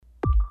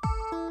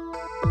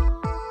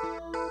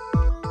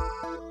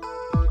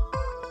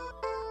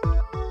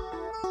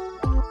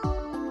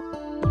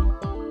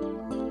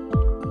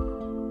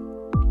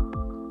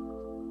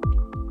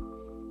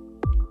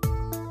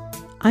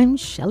I'm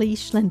Shelley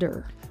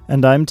Schlender.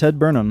 And I'm Ted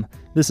Burnham.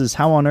 This is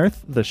How on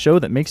Earth, the show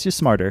that makes you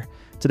smarter.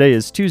 Today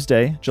is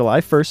Tuesday,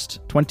 July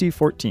 1st,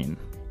 2014.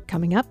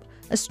 Coming up,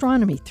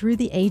 Astronomy Through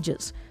the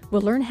Ages.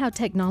 We'll learn how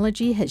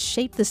technology has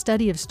shaped the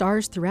study of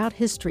stars throughout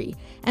history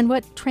and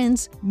what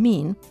trends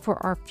mean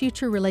for our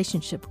future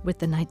relationship with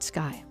the night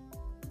sky.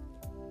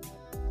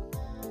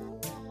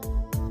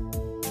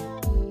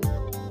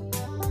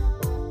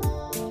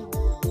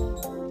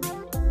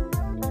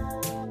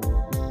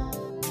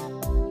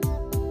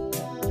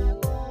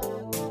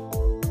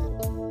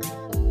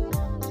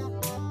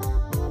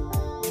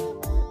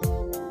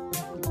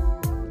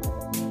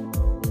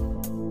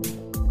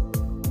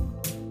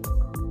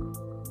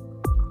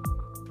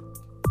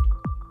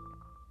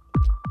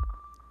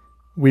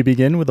 We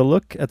begin with a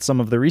look at some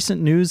of the recent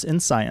news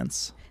in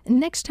science.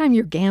 Next time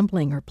you're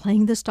gambling or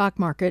playing the stock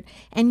market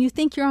and you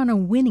think you're on a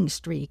winning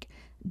streak,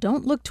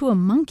 don't look to a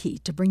monkey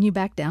to bring you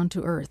back down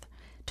to earth.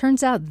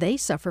 Turns out they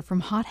suffer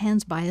from hot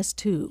hands bias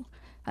too.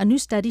 A new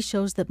study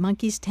shows that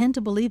monkeys tend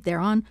to believe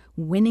they're on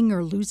winning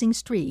or losing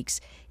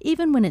streaks,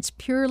 even when it's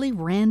purely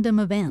random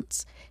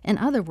events. In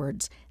other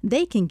words,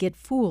 they can get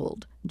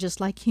fooled, just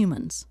like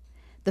humans.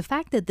 The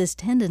fact that this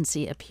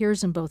tendency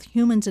appears in both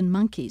humans and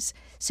monkeys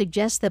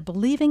suggests that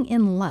believing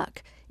in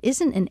luck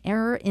isn't an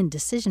error in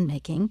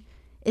decision-making,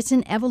 it's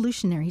an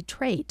evolutionary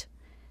trait.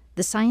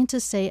 The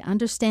scientists say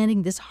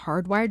understanding this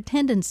hardwired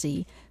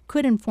tendency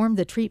could inform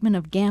the treatment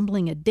of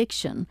gambling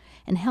addiction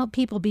and help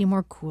people be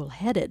more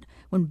cool-headed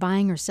when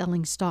buying or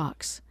selling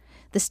stocks.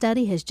 The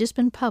study has just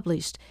been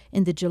published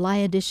in the July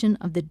edition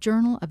of the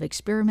Journal of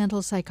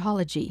Experimental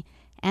Psychology,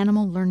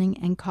 Animal Learning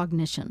and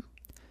Cognition.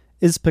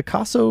 Is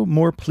Picasso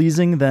more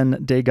pleasing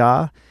than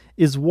Degas?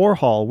 Is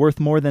Warhol worth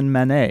more than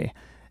Manet?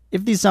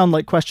 If these sound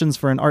like questions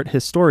for an art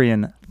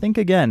historian, think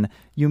again.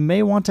 You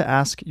may want to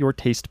ask your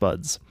taste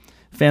buds.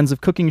 Fans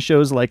of cooking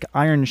shows like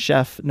Iron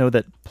Chef know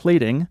that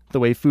plating, the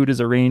way food is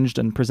arranged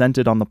and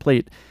presented on the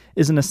plate,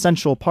 is an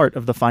essential part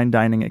of the fine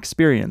dining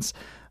experience.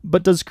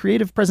 But does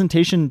creative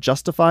presentation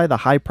justify the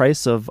high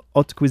price of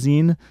haute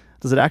cuisine?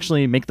 Does it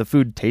actually make the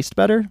food taste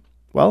better?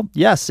 Well,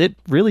 yes, it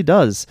really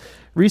does.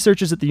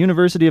 Researchers at the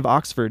University of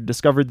Oxford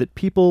discovered that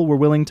people were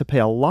willing to pay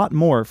a lot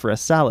more for a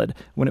salad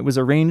when it was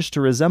arranged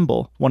to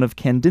resemble one of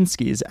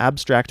Kandinsky's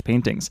abstract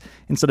paintings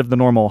instead of the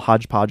normal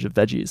hodgepodge of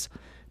veggies.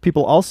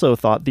 People also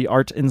thought the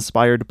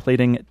art-inspired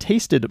plating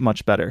tasted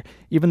much better,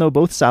 even though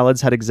both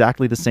salads had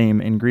exactly the same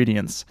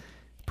ingredients.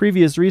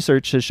 Previous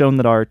research has shown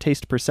that our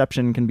taste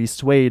perception can be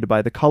swayed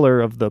by the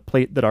color of the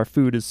plate that our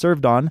food is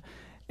served on,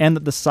 and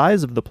that the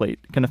size of the plate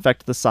can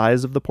affect the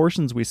size of the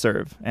portions we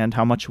serve and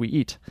how much we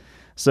eat.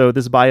 So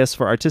this bias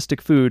for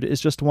artistic food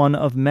is just one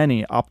of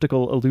many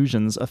optical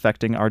illusions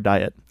affecting our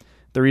diet.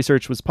 The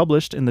research was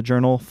published in the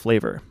journal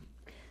Flavor.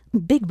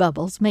 Big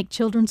bubbles make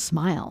children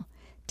smile.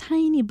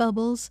 Tiny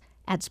bubbles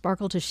add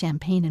sparkle to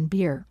champagne and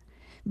beer.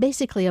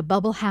 Basically, a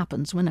bubble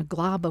happens when a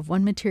glob of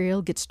one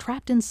material gets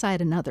trapped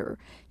inside another,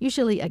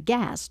 usually a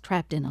gas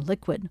trapped in a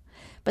liquid.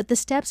 But the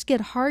steps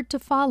get hard to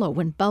follow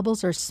when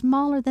bubbles are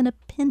smaller than a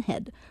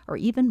pinhead or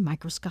even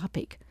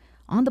microscopic.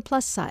 On the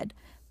plus side,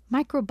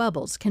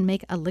 microbubbles can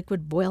make a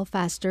liquid boil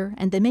faster,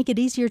 and they make it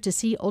easier to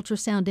see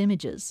ultrasound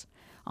images.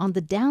 On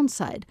the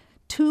downside,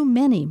 too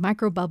many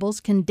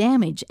microbubbles can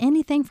damage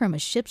anything from a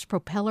ship's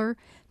propeller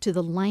to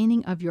the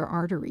lining of your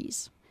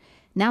arteries.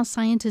 Now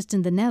scientists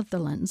in the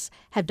Netherlands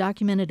have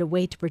documented a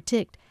way to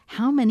predict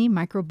how many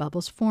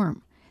microbubbles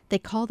form. They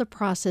call the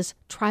process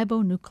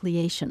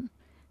tribonucleation.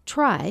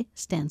 Tri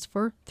stands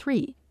for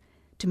 3.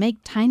 To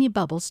make tiny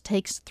bubbles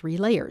takes 3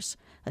 layers,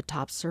 a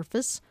top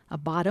surface, a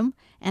bottom,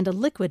 and a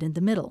liquid in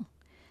the middle.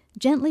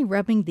 Gently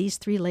rubbing these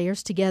 3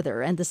 layers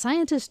together, and the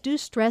scientists do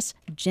stress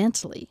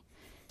gently,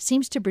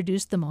 seems to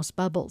produce the most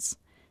bubbles.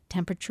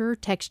 Temperature,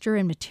 texture,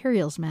 and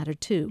materials matter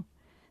too.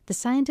 The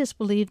scientists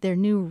believe their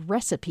new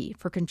recipe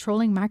for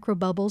controlling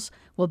microbubbles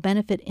will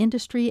benefit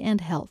industry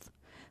and health.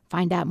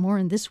 Find out more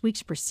in this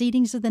week's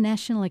Proceedings of the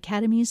National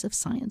Academies of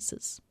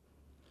Sciences.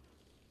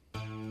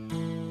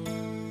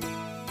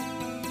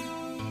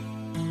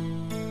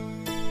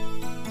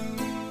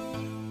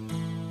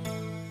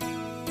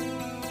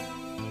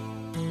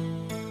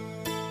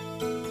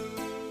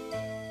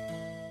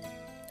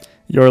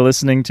 You're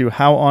listening to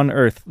How on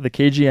Earth, the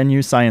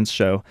KGNU Science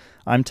Show.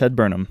 I'm Ted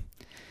Burnham.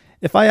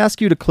 If I ask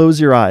you to close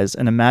your eyes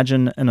and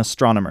imagine an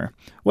astronomer,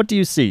 what do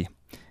you see?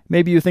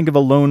 Maybe you think of a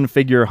lone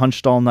figure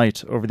hunched all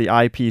night over the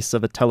eyepiece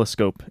of a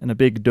telescope in a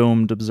big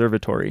domed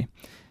observatory.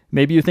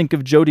 Maybe you think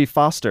of Jodie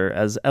Foster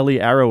as Ellie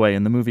Arroway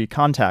in the movie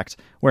Contact,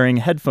 wearing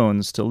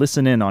headphones to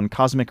listen in on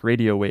cosmic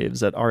radio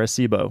waves at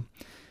Arecibo.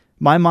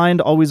 My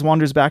mind always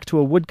wanders back to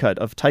a woodcut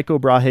of Tycho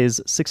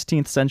Brahe's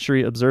 16th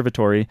century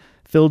observatory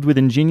filled with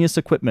ingenious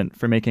equipment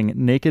for making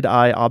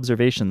naked-eye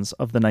observations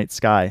of the night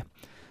sky.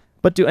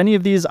 But do any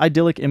of these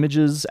idyllic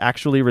images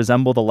actually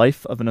resemble the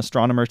life of an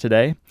astronomer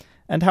today?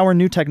 And how are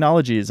new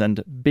technologies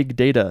and big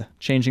data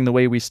changing the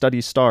way we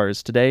study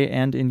stars today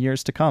and in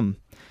years to come?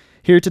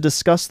 Here to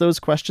discuss those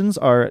questions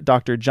are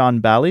Dr. John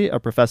Bally, a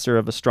professor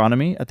of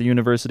astronomy at the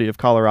University of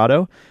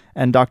Colorado,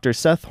 and Dr.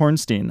 Seth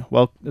Hornstein,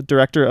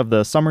 director of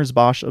the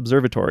Summers-Bosch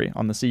Observatory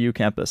on the CU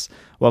campus.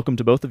 Welcome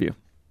to both of you.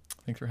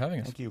 Thanks for having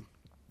us. Thank you.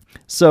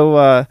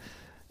 So,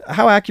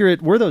 how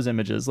accurate were those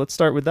images? Let's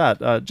start with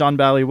that. John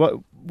Bally,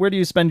 where do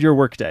you spend your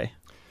workday?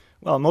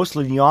 Well,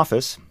 mostly in the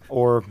office,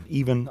 or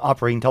even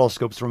operating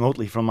telescopes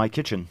remotely from my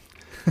kitchen.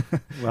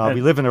 Well,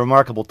 we live in a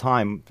remarkable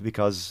time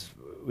because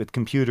with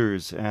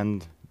computers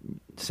and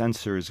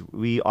sensors,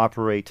 we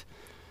operate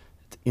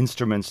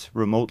instruments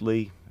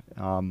remotely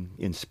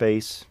in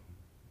space,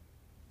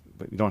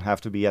 but we don't have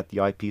to be at the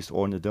eyepiece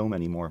or in the dome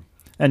anymore.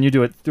 And you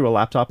do it through a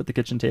laptop at the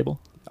kitchen table?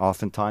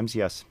 Oftentimes,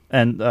 yes.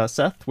 And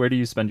Seth, where do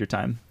you spend your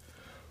time?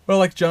 Well,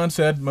 like John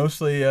said,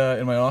 mostly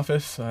in my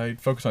office. I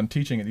focus on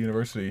teaching at the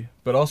university,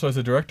 but also as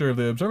a director of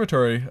the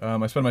observatory,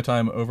 I spend my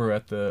time over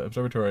at the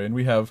observatory, and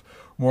we have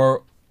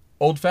more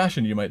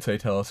old-fashioned, you might say,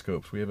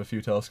 telescopes. We have a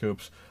few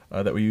telescopes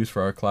that we use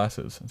for our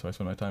classes, and so I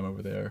spend my time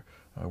over there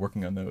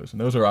working on those. And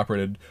those are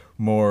operated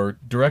more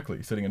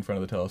directly, sitting in front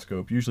of the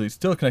telescope, usually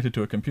still connected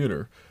to a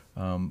computer,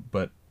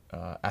 but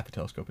at the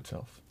telescope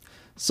itself.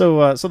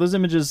 So those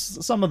images,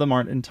 some of them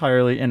aren't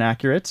entirely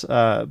inaccurate,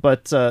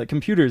 but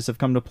computers have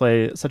come to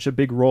play such a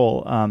big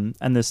role,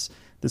 and this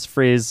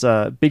phrase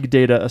 "big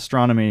data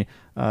astronomy"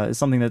 is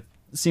something that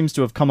seems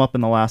to have come up in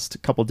the last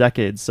couple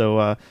decades.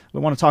 So we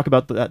want to talk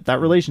about that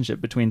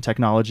relationship between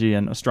technology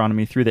and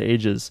astronomy through the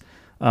ages,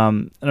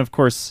 and of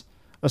course,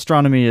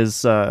 astronomy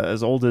is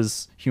as old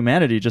as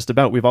humanity. Just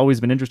about. We've always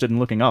been interested in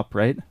looking up,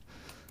 right?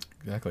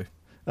 Exactly.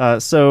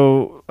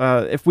 So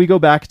if we go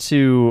back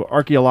to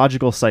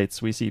archaeological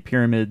sites, we see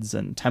pyramids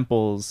and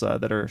temples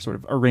that are sort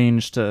of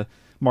arranged to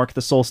mark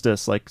the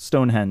solstice, like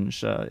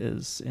Stonehenge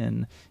is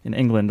in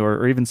England,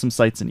 or even some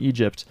sites in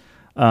Egypt.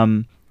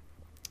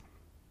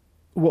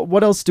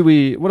 What else do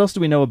we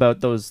know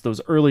about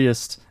those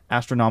earliest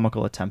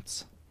astronomical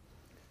attempts?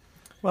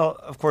 Well,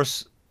 of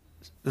course,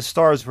 the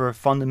stars were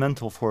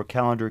fundamental for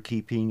calendar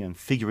keeping and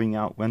figuring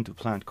out when to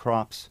plant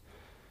crops.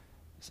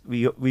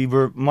 We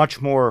were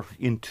much more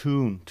in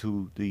tune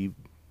to the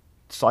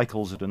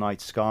cycles of the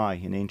night sky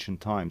in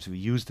ancient times. We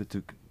used it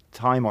to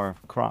time our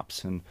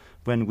crops and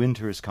when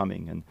winter is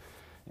coming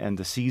and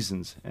the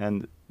seasons.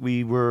 And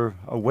we were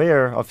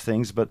aware of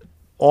things, but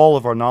all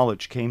of our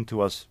knowledge came to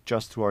us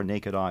just through our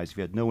naked eyes.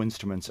 We had no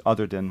instruments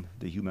other than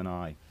the human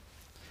eye.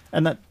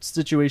 And that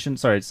situation,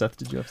 sorry, Seth,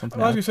 did you have something?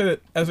 Well, I was going to say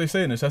that, as they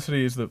say,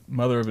 necessity is the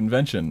mother of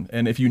invention.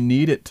 And if you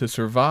need it to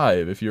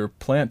survive, if your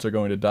plants are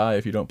going to die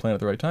if you don't plant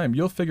at the right time,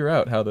 you'll figure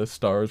out how the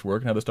stars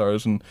work and how the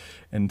stars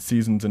and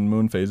seasons and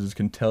moon phases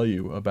can tell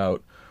you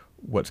about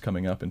what's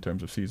coming up in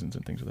terms of seasons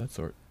and things of that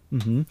sort.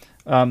 Mm-hmm.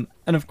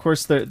 And of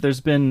course,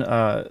 there's been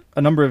a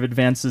number of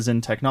advances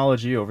in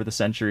technology over the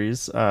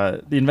centuries.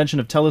 The invention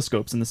of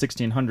telescopes in the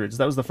 1600s,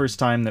 that was the first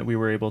time that we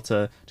were able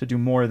to do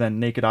more than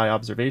naked eye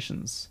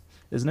observations,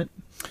 isn't it?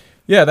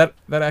 Yeah, that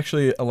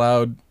actually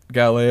allowed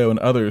Galileo and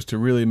others to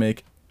really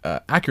make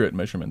accurate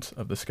measurements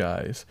of the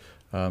skies.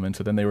 And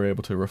so then they were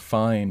able to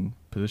refine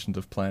positions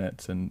of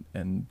planets and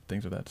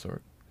things of that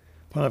sort.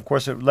 Well, of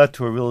course, it led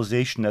to a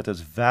realization that there's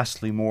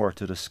vastly more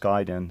to the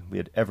sky than we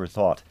had ever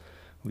thought.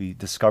 We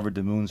discovered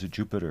the moons of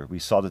Jupiter. We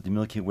saw that the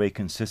Milky Way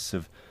consists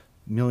of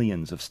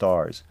millions of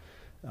stars.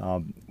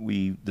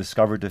 We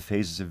discovered the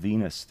phases of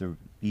Venus,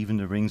 even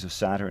the rings of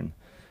Saturn.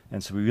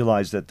 And so we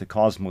realized that the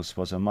cosmos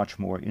was a much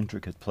more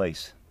intricate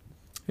place.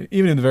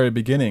 Even in the very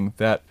beginning,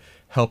 that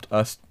helped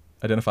us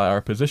identify our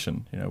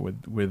position,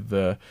 with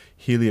the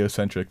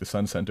heliocentric, the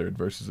sun-centered,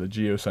 versus the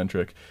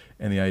geocentric,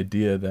 and the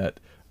idea that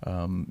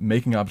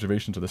making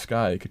observations of the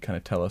sky could kind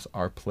of tell us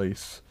our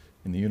place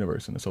in the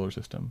universe, in the solar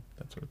system,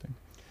 that sort of thing.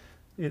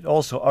 It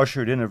also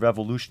ushered in a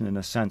revolution in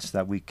the sense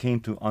that we came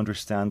to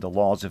understand the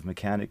laws of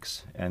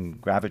mechanics and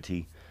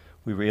gravity.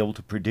 We were able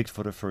to predict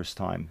for the first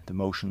time the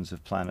motions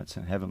of planets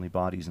and heavenly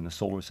bodies in the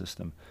solar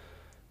system.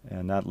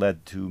 And that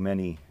led to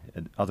many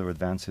other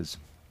advances.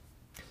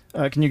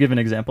 Can you give an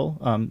example?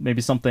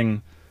 Maybe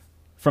something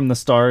from the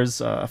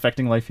stars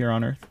affecting life here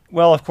on Earth?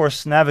 Well, of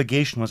course,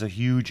 navigation was a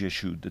huge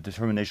issue, the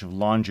determination of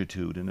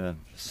longitude in the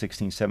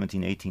 16th,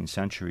 17th, 18th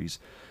centuries.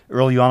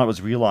 Early on, it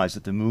was realized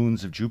that the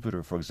moons of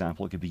Jupiter, for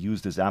example, could be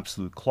used as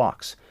absolute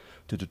clocks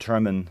to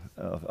determine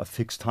a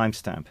fixed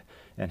timestamp.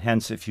 And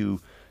hence, if you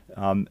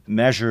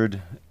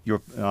measured your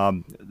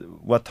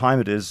what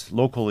time it is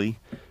locally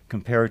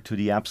compared to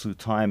the absolute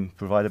time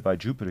provided by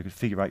Jupiter, you could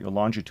figure out your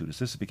longitude.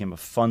 So this became a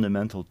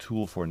fundamental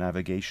tool for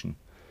navigation.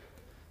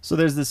 So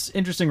there's this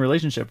interesting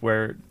relationship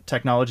where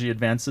technology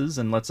advances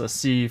and lets us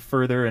see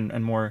further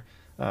and more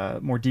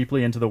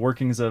deeply into the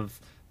workings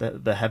of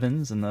the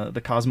heavens and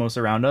the cosmos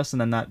around us, and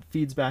then that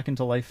feeds back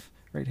into life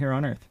right here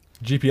on Earth.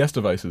 GPS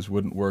devices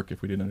wouldn't work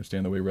if we didn't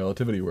understand the way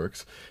relativity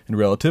works. In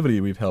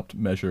relativity, we've helped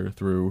measure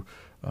through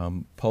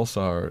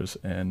pulsars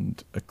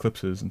and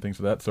eclipses and things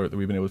of that sort, that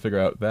we've been able to figure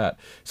out that.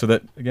 So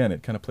that, again,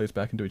 it kind of plays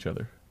back into each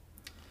other.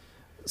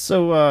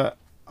 So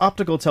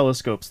optical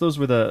telescopes, those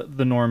were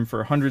the norm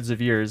for hundreds of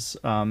years.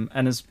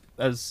 And as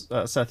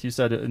Seth, you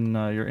said in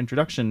your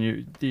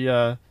introduction,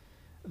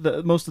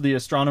 most of the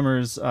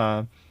astronomers,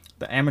 the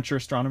amateur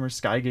astronomers,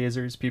 sky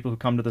gazers, people who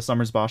come to the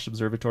Sommersbosch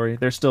Observatory,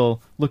 they're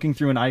still looking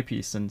through an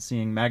eyepiece and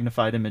seeing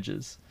magnified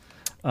images.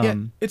 Yeah,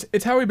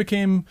 it's how we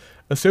became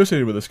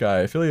associated with the sky,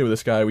 affiliated with the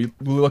sky. We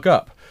look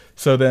up.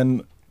 So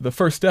then the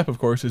first step, of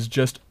course, is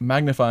just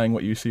magnifying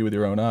what you see with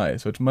your own eye.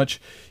 So it's much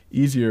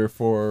easier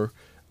for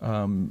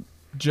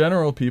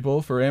general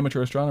people, for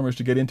amateur astronomers,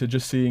 to get into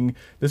just seeing,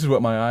 this is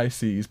what my eye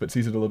sees, but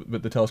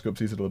but the telescope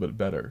sees it a little bit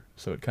better.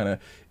 So it kind of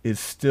is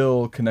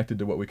still connected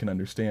to what we can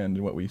understand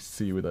and what we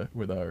see with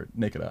our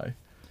naked eye.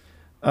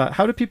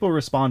 How do people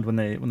respond when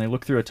they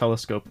look through a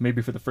telescope,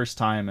 maybe for the first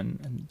time,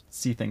 and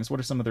see things? What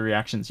are some of the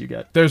reactions you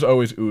get? There's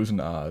always oohs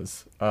and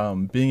ahs.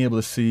 Being able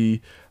to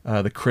see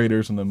the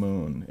craters on the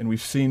moon. And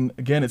we've seen,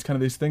 again, it's kind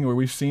of this thing where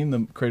we've seen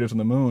the craters on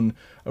the moon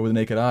with the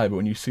naked eye, but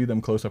when you see them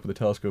close up with a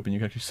telescope and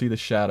you can actually see the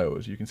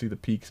shadows, you can see the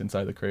peaks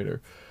inside the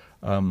crater.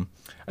 I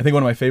think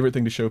one of my favorite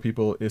things to show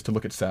people is to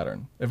look at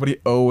Saturn.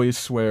 Everybody always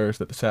swears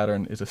that the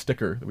Saturn is a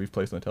sticker that we've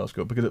placed on the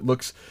telescope because it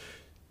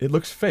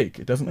looks fake.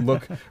 It doesn't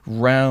look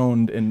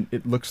round, and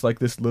it looks like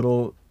this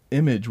little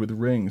image with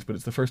rings, but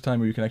it's the first time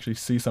where you can actually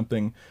see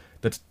something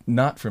that's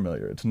not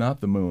familiar. It's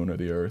not the moon or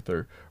the earth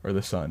or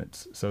the sun.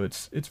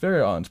 It's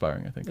very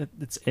awe-inspiring, I think.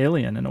 It's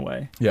alien in a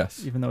way.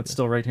 Yes. Even though it's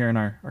still right here in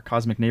our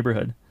cosmic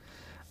neighborhood.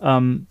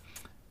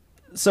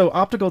 So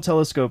optical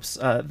telescopes,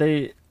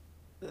 they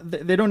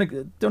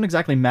don't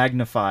exactly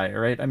magnify,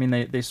 right? I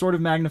mean, they sort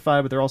of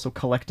magnify, but they're also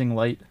collecting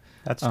light.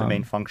 That's the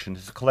main function,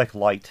 is to collect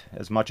light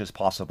as much as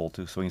possible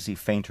so you can see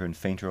fainter and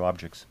fainter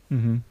objects.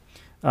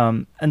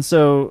 Mm-hmm. And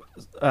so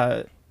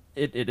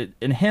it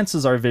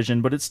enhances our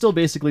vision, but it's still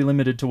basically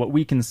limited to what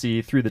we can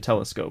see through the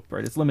telescope,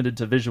 right? It's limited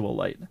to visual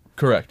light.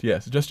 Correct.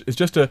 Yes. It's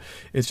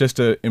just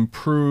a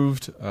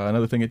improved.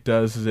 Another thing it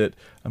does is it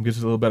gives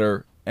us a little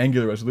better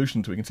angular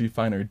resolution, so we can see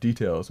finer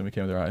details than we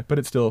can with our eye. But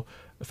it's still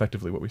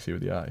effectively what we see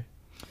with the eye.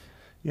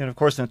 Yeah, and of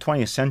course, in the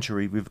 20th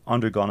century, we've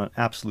undergone an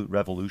absolute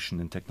revolution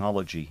in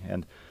technology,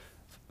 and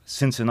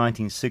since the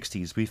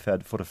 1960s, we've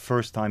had, for the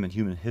first time in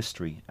human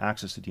history,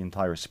 access to the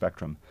entire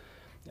spectrum.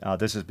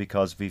 This is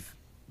because we've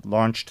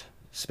launched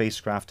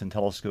spacecraft and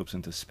telescopes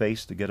into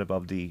space to get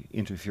above the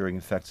interfering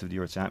effects of the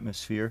Earth's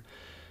atmosphere,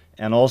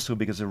 and also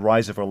because of the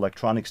rise of our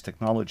electronics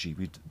technology,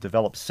 we've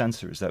developed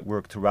sensors that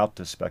work throughout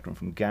the spectrum,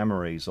 from gamma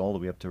rays all the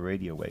way up to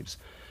radio waves.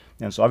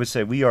 And so I would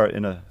say we are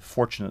in a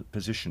fortunate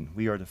position.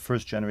 We are the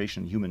first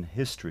generation in human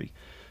history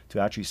to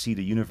actually see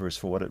the universe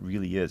for what it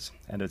really is.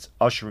 And it's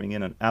ushering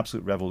in an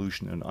absolute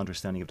revolution in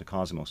understanding of the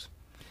cosmos.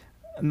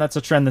 And that's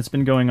a trend that's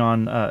been going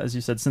on, as you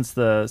said, since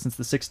the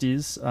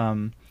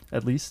 60s,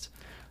 at least.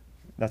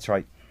 That's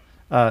right.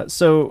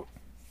 So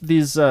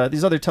these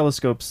other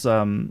telescopes,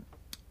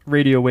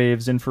 radio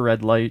waves,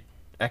 infrared light,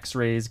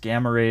 X-rays,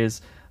 gamma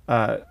rays,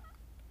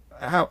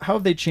 how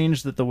have they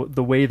changed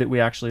the way that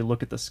we actually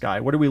look at the sky?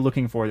 What are we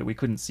looking for that we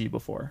couldn't see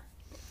before?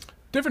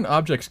 Different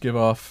objects give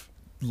off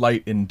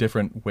light in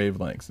different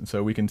wavelengths, and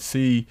so we can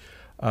see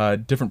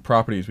different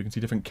properties. We can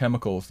see different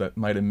chemicals that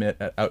might emit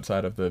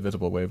outside of the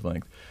visible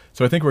wavelength.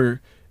 So I think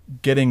we're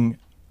getting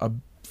a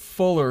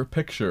fuller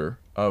picture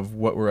of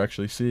what we're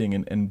actually seeing,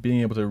 and being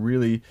able to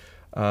really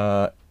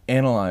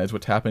analyze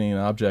what's happening in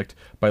an object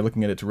by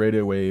looking at its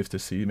radio waves to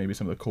see maybe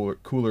some of the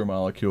cooler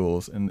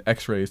molecules, and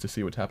X-rays to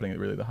see what's happening at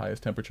really the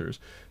highest temperatures.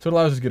 So it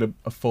allows us to get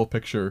a full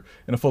picture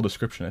and a full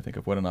description, I think,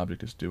 of what an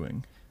object is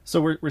doing. So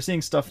we're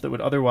seeing stuff that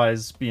would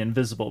otherwise be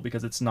invisible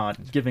because it's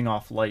not giving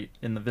off light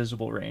in the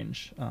visible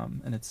range,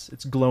 and it's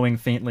glowing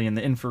faintly in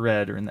the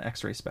infrared or in the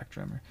X-ray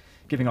spectrum, or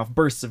giving off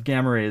bursts of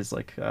gamma rays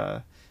like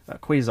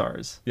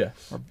quasars.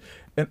 Yes,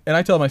 and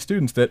I tell my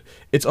students that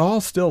it's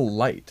all still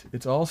light.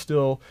 It's all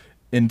still,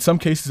 in some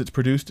cases, it's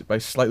produced by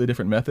slightly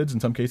different methods. In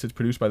some cases, it's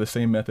produced by the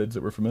same methods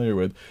that we're familiar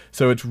with.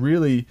 So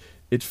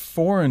it's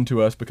foreign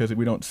to us because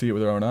we don't see it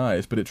with our own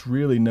eyes, but it's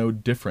really no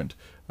different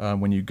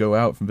when you go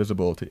out from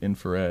visible to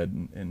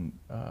infrared and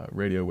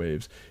radio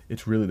waves.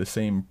 It's really the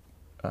same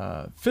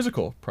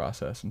physical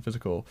process and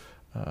physical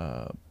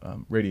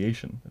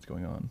radiation that's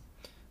going on.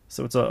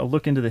 So it's a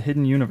look into the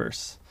hidden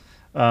universe.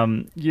 I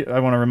want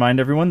to remind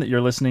everyone that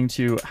you're listening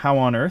to How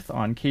on Earth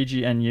on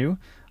KGNU.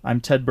 I'm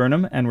Ted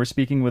Burnham, and we're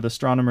speaking with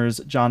astronomers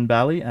John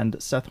Bally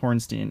and Seth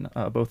Hornstein,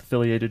 both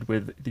affiliated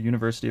with the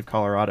University of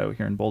Colorado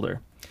here in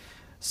Boulder.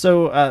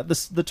 So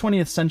the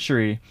 20th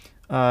century,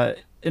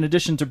 in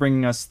addition to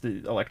bringing us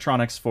the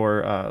electronics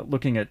for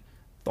looking at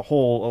the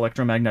whole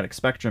electromagnetic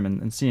spectrum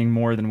and seeing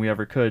more than we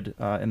ever could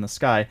in the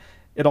sky,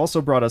 it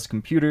also brought us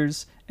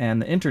computers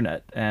and the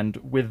internet. And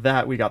with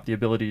that, we got the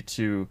ability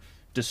to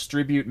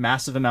distribute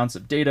massive amounts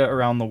of data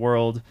around the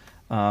world,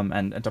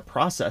 and to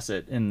process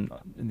it in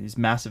these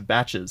massive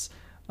batches.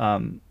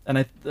 And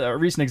a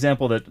recent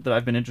example that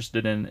I've been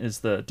interested in is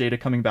the data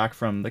coming back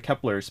from the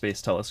Kepler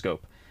Space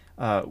Telescope,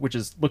 which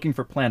is looking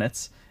for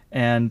planets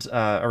and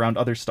around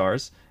other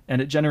stars.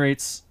 And it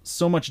generates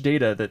so much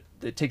data that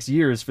it takes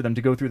years for them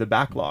to go through the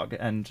backlog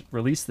and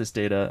release this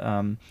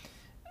data.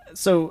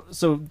 So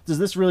does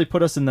this really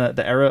put us in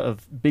the era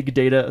of big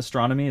data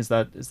astronomy? Is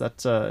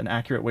that an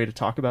accurate way to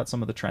talk about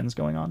some of the trends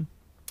going on?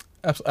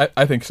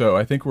 I think so.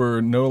 I think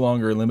we're no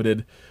longer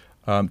limited.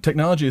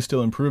 Technology is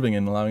still improving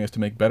and allowing us to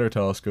make better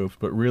telescopes,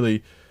 but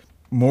really,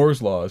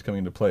 Moore's law is coming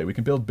into play. We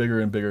can build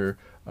bigger and bigger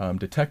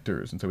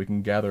detectors, and so we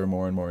can gather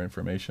more and more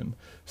information.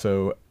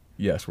 So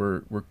yes,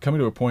 we're coming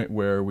to a point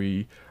where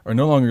we are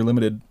no longer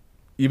limited,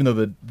 even though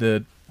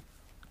the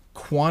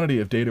quantity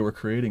of data we're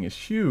creating is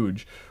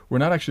huge. We're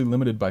not actually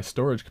limited by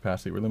storage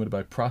capacity. We're limited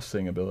by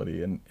processing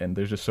ability, and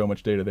there's just so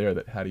much data there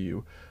that how do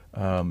you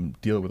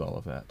deal with all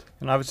of that?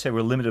 And I would say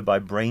we're limited by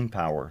brain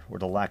power, or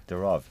the lack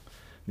thereof. I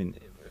mean,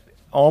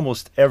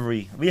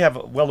 we have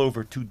well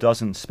over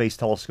 24 space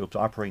telescopes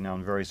operating now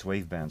in various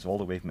wavebands, all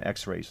the way from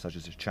X-rays, such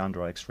as the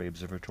Chandra X-ray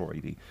Observatory.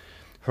 The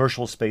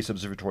Herschel Space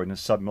Observatory in the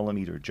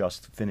sub-millimeter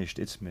just finished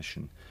its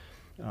mission.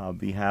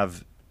 We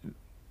have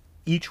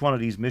each one of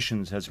these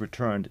missions has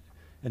returned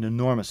an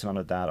enormous amount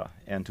of data,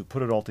 and to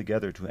put it all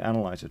together, to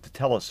analyze it, to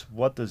tell us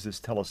what does this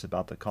tell us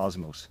about the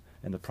cosmos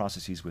and the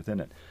processes within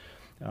it,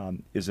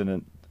 is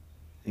an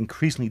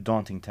increasingly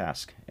daunting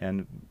task,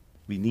 and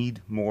we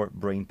need more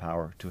brain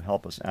power to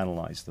help us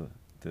analyze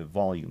the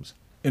volumes.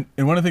 And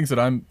one of the things that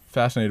I'm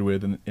fascinated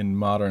with in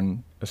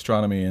modern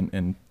astronomy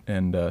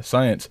and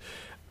science,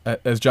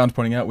 as John's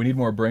pointing out, we need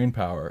more brain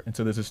power. And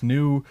so there's this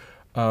new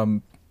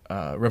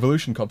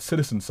revolution called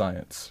citizen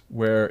science,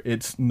 where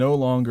it's no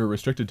longer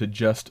restricted to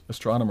just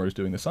astronomers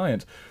doing the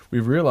science.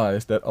 We've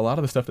realized that a lot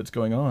of the stuff that's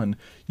going on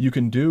you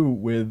can do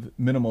with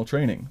minimal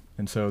training.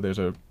 And so there's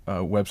a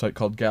website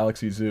called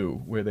Galaxy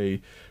Zoo, where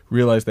they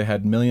realized they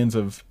had millions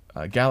of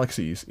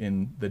galaxies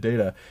in the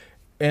data.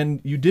 And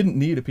you didn't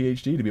need a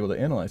PhD to be able to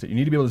analyze it. You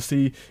need to be able to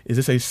see, is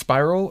this a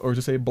spiral or is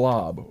this a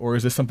blob or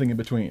is this something in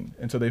between?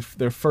 And so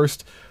their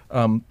first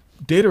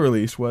data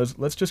release was,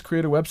 let's just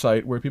create a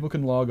website where people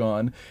can log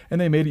on, and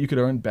they made it you could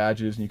earn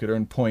badges and you could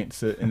earn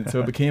points. And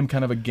so it became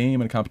kind of a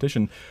game and a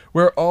competition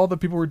where all the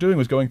people were doing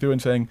was going through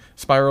and saying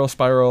spiral,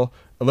 spiral,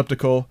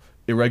 elliptical,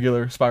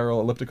 irregular, spiral,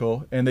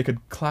 elliptical, and they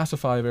could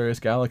classify various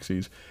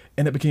galaxies.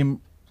 And it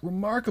became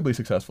remarkably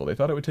successful. They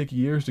thought it would take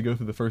years to go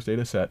through the first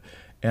data set,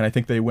 and I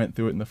think they went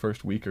through it in the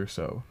first week or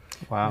so.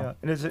 Wow. Yeah,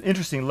 and it's an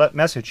interesting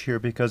message here,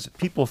 because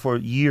people for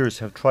years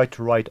have tried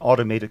to write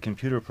automated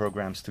computer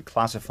programs to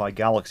classify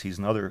galaxies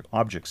and other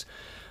objects.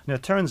 And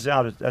it turns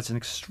out that's an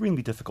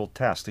extremely difficult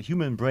task. The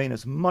human brain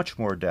is much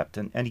more adept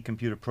than any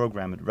computer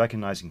program at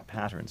recognizing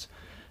patterns.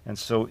 And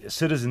so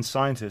citizen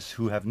scientists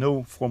who have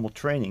no formal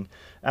training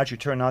actually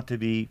turn out to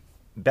be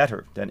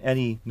better than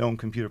any known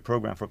computer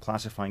program for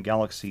classifying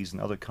galaxies and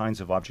other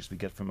kinds of objects we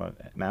get from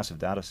massive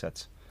data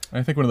sets.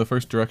 I think one of the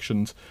first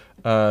directions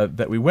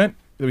that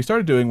we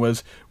started doing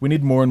was we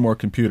need more and more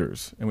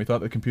computers, and we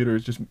thought that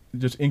computers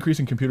just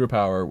increasing computer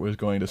power was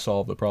going to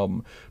solve the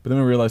problem. But then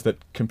we realized that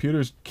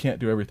computers can't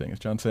do everything. As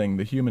John's saying,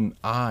 the human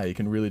eye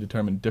can really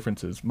determine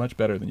differences much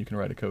better than you can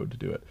write a code to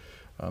do it.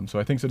 So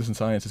I think citizen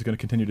science is going to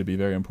continue to be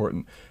very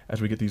important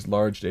as we get these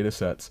large data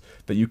sets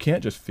that you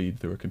can't just feed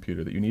through a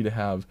computer, that you need to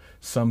have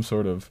some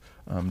sort of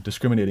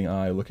discriminating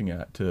eye looking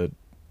at to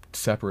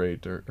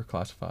separate or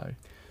classify.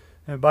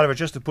 And by the way,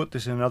 just to put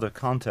this in another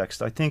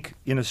context, I think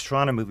in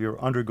astronomy we are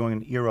undergoing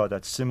an era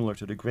that's similar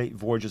to the great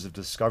voyages of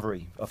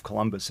discovery of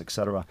Columbus,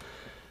 etc.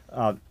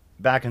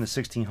 Back in the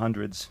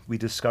 1600s, we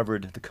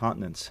discovered the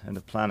continents and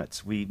the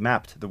planets. We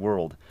mapped the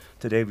world.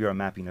 Today we are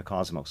mapping the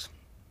cosmos.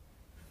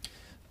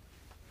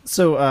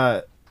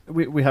 So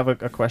we have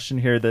a question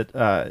here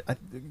that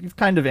you've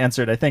kind of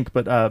answered, I think,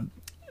 but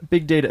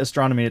big data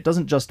astronomy, it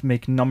doesn't just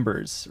make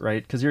numbers,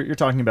 right? Because you're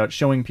talking about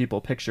showing people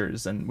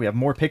pictures, and we have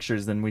more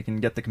pictures than we can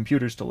get the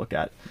computers to look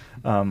at,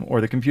 or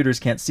the computers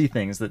can't see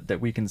things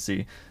that we can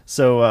see.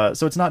 So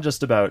it's not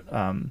just about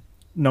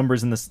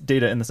numbers in this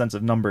data in the sense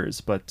of numbers,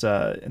 but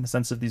in the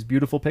sense of these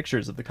beautiful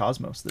pictures of the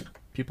cosmos that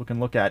people can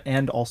look at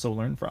and also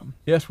learn from.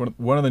 Yes,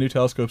 one of the new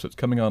telescopes that's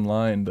coming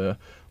online, the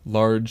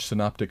Large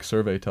Synoptic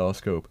Survey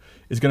Telescope,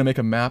 is going to make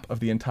a map of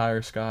the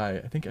entire sky,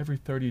 I think every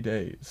 30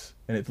 days.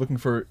 And it's looking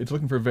for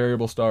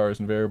variable stars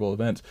and variable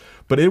events,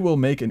 but it will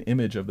make an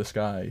image of the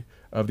sky,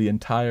 of the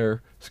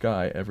entire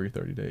sky, every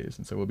 30 days.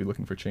 And so we'll be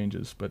looking for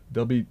changes, but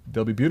they'll be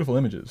beautiful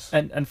images.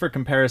 And for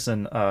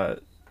comparison,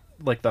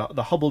 like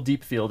the Hubble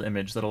Deep Field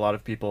image that a lot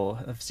of people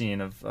have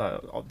seen of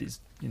all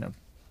these,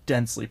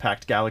 densely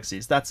packed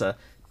galaxies, that's a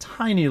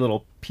tiny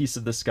little piece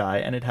of the sky,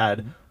 and it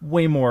had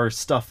way more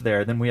stuff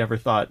there than we ever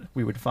thought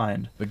we would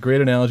find. The great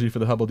analogy for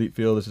the Hubble Deep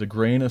Field is a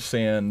grain of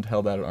sand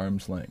held out at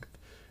arm's length.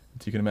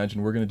 So you can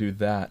imagine we're going to do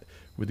that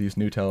with these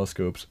new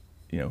telescopes,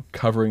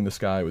 covering the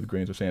sky with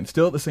grains of sand,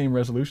 still at the same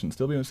resolution,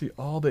 still being able to see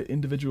all the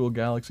individual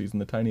galaxies and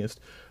the tiniest,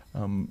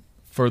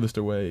 furthest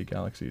away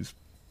galaxies.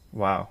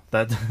 Wow,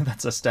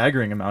 that's a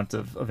staggering amount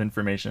of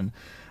information.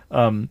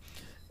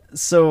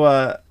 So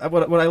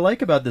what I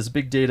like about this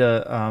big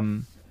data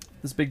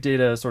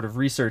sort of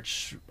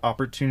research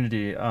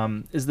opportunity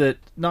is that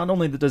not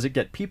only does it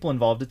get people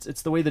involved,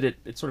 it's the way that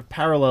it sort of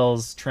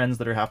parallels trends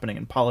that are happening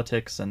in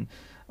politics and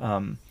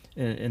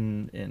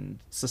in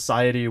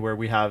society, where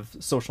we have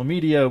social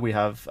media, we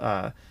have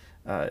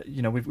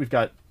we've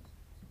got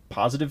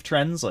positive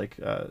trends like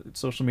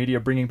social media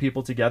bringing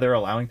people together,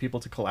 allowing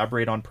people to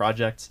collaborate on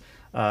projects.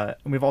 And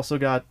we've also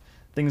got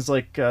things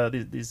like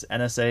these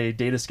NSA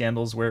data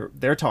scandals where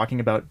they're talking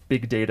about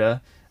big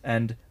data,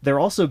 and they're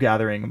also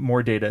gathering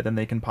more data than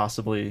they can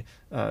possibly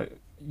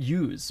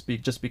use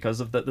just because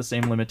of the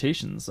same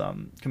limitations.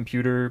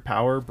 Computer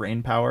power,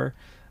 brain power.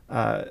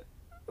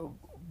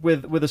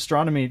 With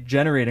astronomy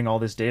generating all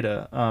this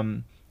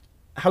data,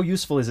 how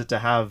useful is it to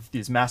have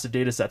these massive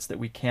data sets that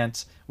we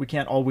can't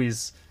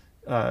always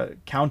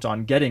count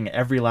on getting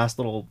every last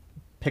little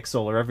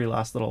pixel or every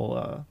last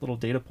little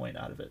data point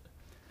out of it?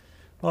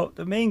 Well,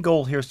 the main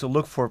goal here is to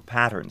look for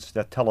patterns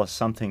that tell us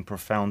something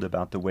profound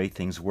about the way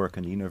things work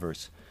in the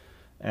universe.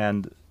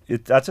 And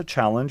that's a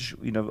challenge.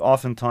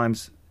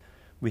 Oftentimes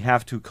we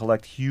have to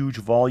collect huge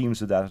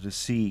volumes of data to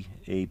see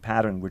a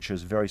pattern which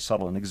is very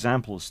subtle. An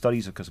example is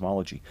studies of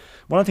cosmology.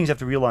 One of the things you have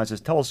to realize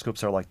is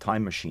telescopes are like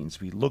time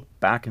machines. We look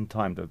back in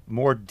time. The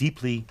more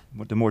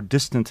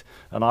distant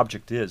an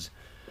object is,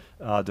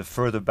 the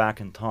further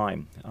back in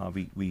time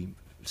we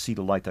see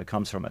the light that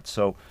comes from it.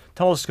 So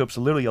telescopes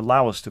literally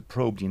allow us to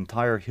probe the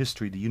entire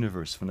history of the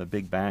universe from the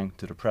Big Bang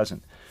to the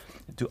present.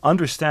 To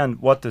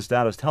understand what this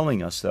data is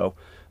telling us, though,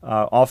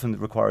 often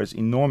requires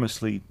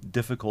enormously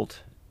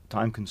difficult,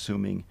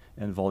 time-consuming,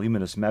 and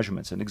voluminous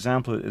measurements. An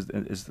example is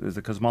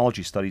the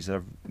cosmology studies that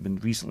have been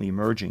recently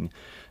emerging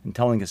and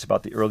telling us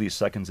about the earliest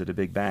seconds of the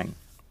Big Bang.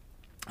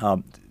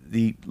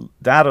 The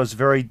data is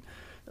very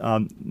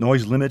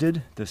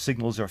noise-limited. The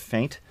signals are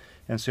faint.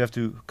 And so you have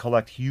to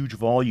collect huge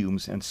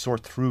volumes and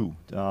sort through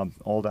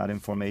all that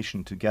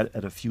information to get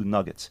at a few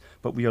nuggets.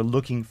 But we are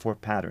looking for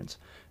patterns.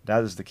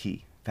 That is the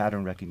key,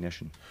 pattern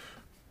recognition.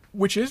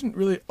 Which isn't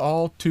really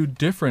all too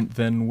different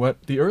than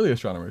what the early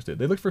astronomers did.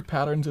 They looked for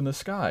patterns in the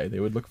sky.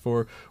 They would look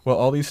for, well,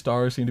 all these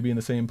stars seem to be in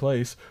the same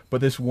place,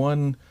 but this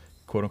one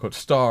quote-unquote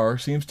star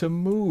seems to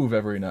move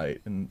every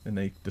night, and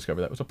they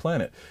discovered that was a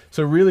planet.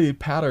 So really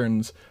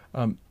patterns,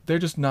 they're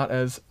just not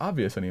as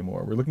obvious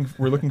anymore.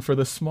 We're looking for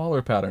the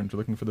smaller patterns. We're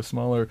looking for the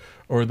smaller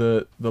or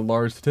the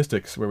large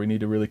statistics where we need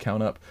to really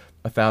count up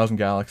 1,000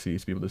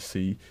 galaxies to be able to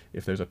see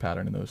if there's a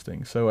pattern in those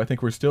things. So I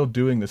think we're still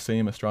doing the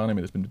same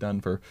astronomy that's been done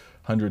for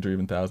hundreds or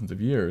even thousands of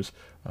years,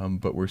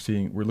 but we're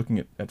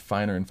looking at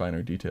finer and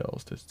finer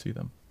details to see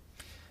them.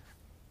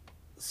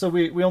 So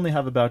we only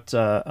have about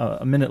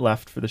a minute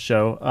left for the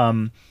show.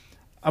 I'm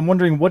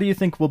wondering, what do you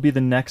think will be the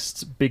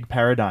next big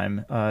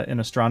paradigm in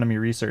astronomy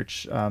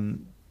research?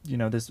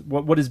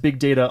 What is big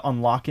data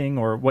unlocking,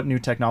 or what new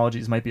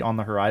technologies might be on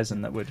the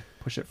horizon that would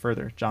push it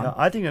further? John?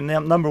 I think the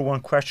number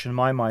one question in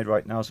my mind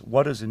right now is,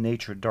 what is the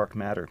nature of dark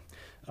matter?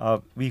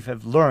 We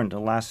have learned in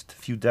the last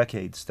few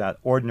decades that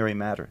ordinary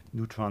matter,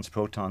 neutrons,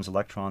 protons,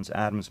 electrons,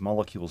 atoms,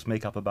 molecules,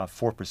 make up about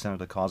 4% of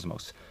the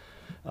cosmos.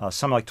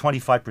 Something like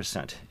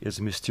 25% is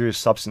a mysterious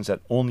substance that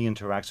only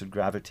interacts with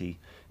gravity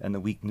and the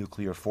weak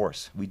nuclear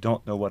force. We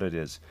don't know what it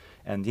is.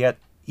 And yet,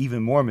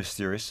 even more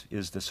mysterious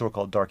is the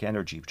so-called dark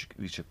energy,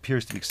 which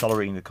appears to be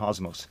accelerating the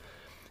cosmos.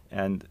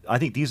 And I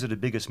think these are the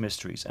biggest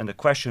mysteries. And the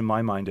question in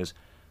my mind is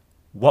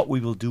what we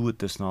will do with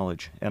this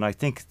knowledge. And I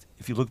think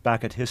if you look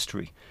back at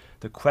history,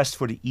 the quest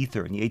for the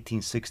ether in the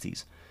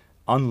 1860s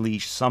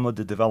unleashed some of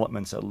the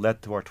developments that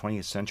led to our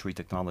 20th century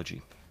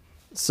technology.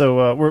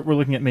 So we're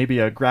looking at maybe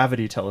a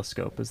gravity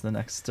telescope as the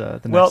next Well,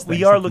 thing,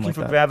 we are something looking like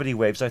for that. gravity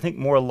waves. I think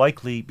more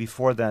likely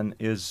before then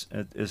is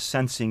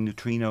sensing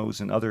neutrinos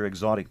and other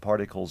exotic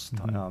particles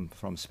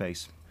from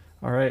space.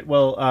 All right.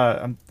 Well,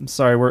 I'm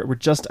sorry, we're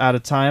just out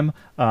of time.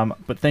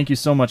 But thank you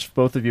so much,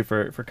 both of you,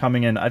 for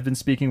coming in. I've been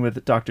speaking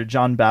with Dr.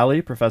 John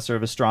Bally, Professor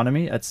of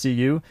Astronomy at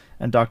CU,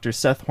 and Dr.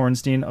 Seth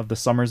Hornstein of the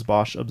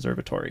Summers-Bosch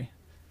Observatory.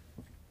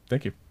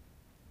 Thank you.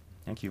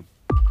 Thank you.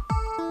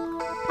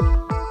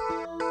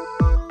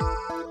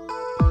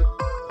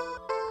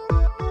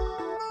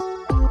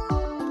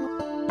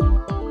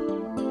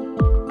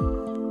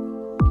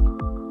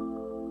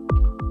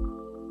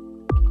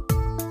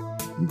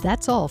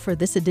 That's all for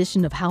this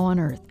edition of How on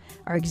Earth.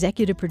 Our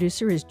executive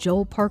producer is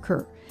Joel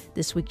Parker.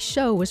 This week's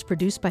show was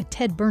produced by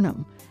Ted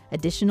Burnham.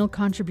 Additional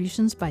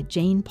contributions by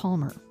Jane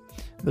Palmer.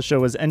 The show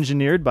was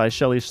engineered by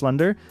Shelley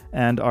Schlender,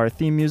 and our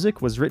theme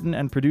music was written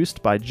and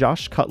produced by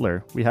Josh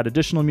Cutler. We had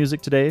additional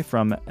music today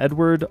from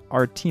Edward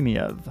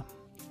Artemiev.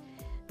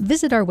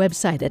 Visit our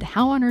website at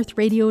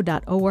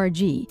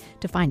howonearthradio.org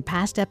to find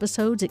past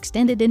episodes,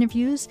 extended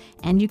interviews,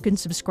 and you can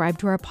subscribe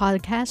to our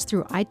podcast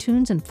through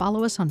iTunes and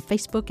follow us on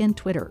Facebook and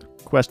Twitter.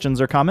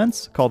 Questions or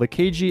comments? Call the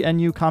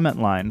KGNU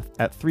comment line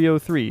at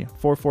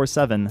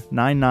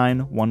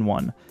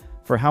 303-447-9911.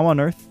 For How on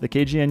Earth, the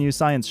KGNU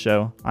Science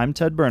Show, I'm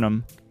Ted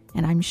Burnham.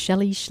 And I'm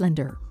Shelley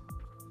Schlender.